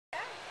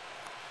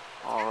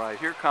All right,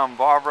 here come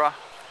Barbara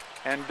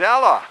and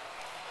Della.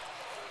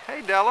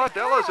 Hey, Della.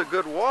 Della's a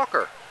good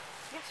walker.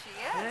 Yes, she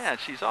is. Yeah,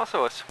 she's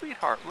also a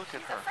sweetheart. Look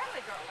at She's her. a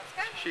friendly girl.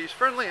 Let's go. She's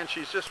friendly and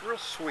she's just real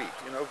sweet,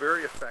 you know,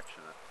 very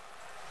affectionate.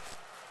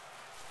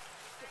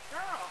 Good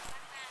girl.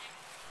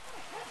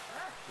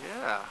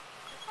 Yeah.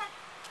 This way.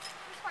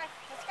 This way.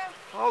 Let's go.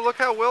 Oh, look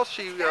how well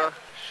she's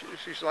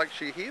like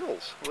she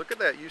heals. Look at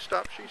that. You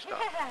stop, she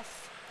stops.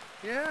 Yes.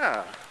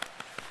 Yeah.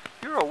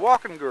 You're a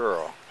walking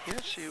girl.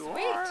 Yes, you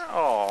Sweet. are.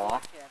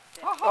 Oh.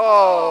 Oh.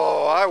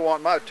 Oh, I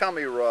want my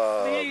tummy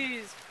rubbed.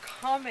 Please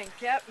come and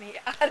get me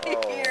out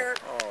of here.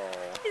 Oh.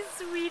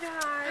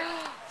 Sweetheart.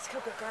 Let's go,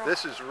 good girl.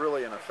 This is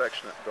really an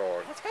affectionate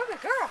dog. Let's go,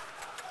 good girl.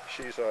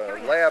 She's a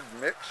lab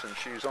mix and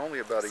she's only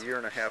about 1.5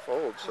 years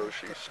old, so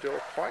she's still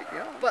quite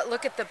young. But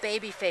look at the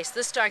baby face.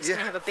 This dog's Yeah.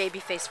 going to have a baby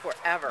face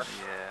forever.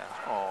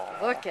 Yeah.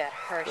 Oh. Look at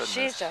her. Goodness.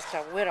 She's just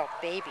a little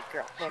baby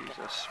girl. Look She's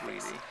at a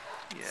sweetie.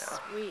 Yeah.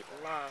 Sweet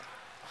love.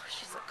 Oh,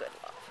 she's a good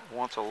love.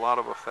 Wants a lot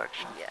of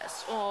affection.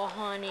 Yes. Oh,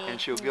 honey. And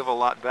she'll give a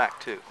lot back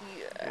too.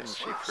 Yes. Isn't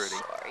she I'm pretty?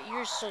 Sorry.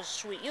 You're so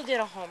sweet. You'll get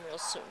a home real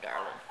soon,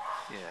 darling.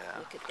 Yeah.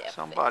 Look at that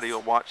Somebody face.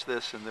 will watch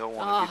this and they'll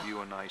want to Oh. give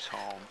you a nice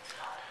home.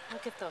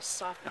 Look at those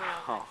soft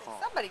brown.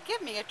 Somebody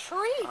give me a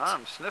treat.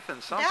 I'm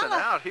sniffing something Della.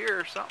 out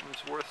here.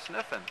 Something's worth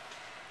sniffing.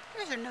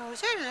 Here's her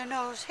nose. Here's her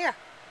nose. Here.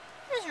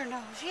 Here's her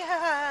nose.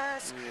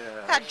 Yes.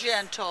 Yeah. How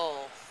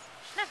gentle.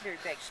 She's not very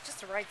big. She's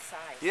just the right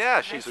size.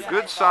 Yeah, she's a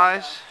good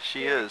size.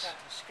 She is.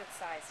 She's good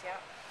size, yeah.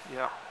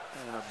 Yeah.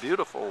 And a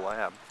beautiful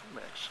lab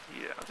mix.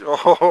 Yeah.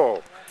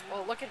 Oh.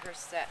 Well, look at her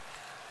set.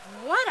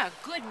 What a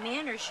good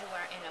manners you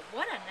are, and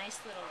what a nice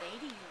little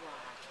lady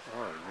you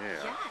are. Oh,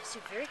 yeah. Yes,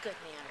 you're very good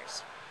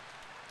manners.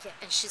 Yeah,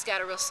 and she's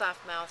got a real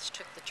soft mouth. She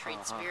took the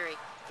treats very,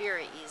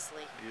 very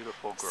easily.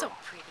 Beautiful girl. So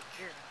pretty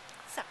girl.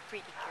 So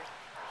pretty girl.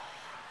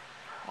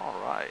 All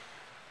right.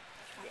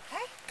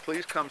 Okay.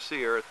 Please come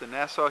see her at the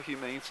Nassau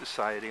Humane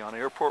Society on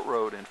Airport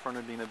Road in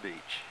Fernandina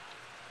Beach.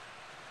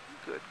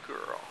 Good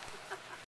girl.